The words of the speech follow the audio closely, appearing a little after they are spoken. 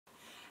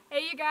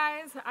Hey you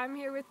guys, I'm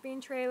here with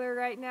Bean Trailer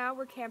right now.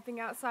 We're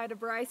camping outside of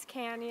Bryce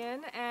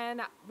Canyon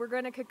and we're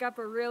going to cook up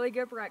a really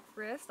good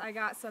breakfast. I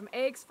got some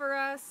eggs for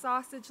us,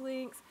 sausage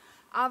links,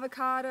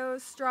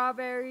 avocados,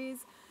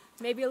 strawberries,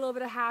 maybe a little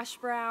bit of hash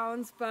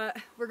browns, but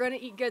we're going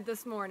to eat good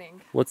this morning.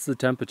 What's the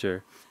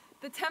temperature?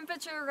 The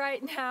temperature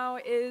right now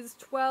is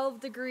 12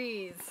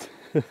 degrees.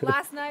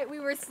 Last night we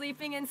were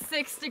sleeping in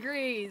 6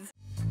 degrees.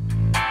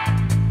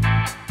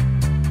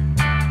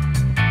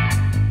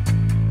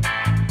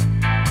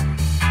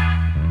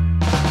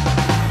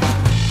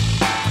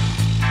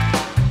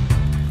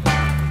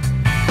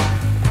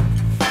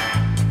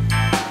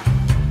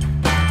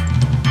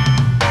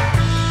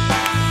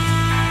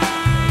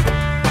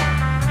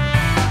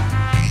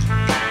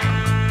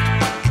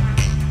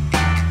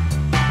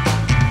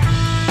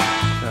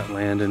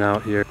 Landon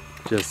out here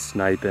just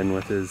sniping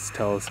with his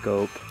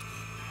telescope.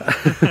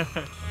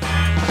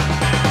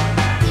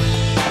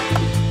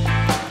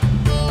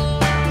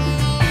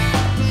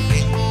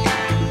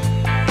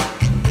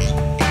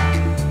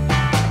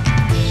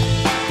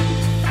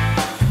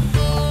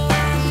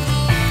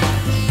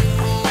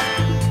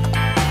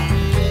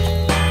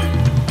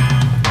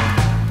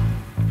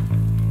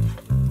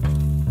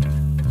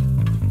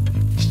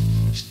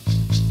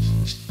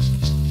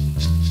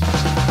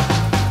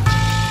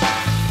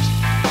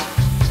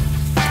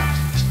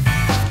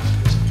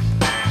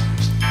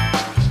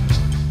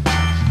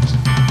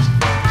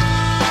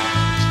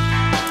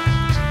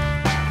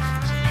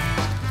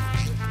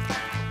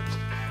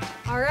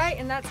 Alright,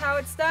 and that's how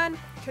it's done.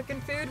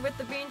 Cooking food with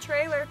the Bean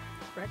Trailer,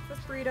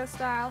 breakfast burrito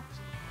style.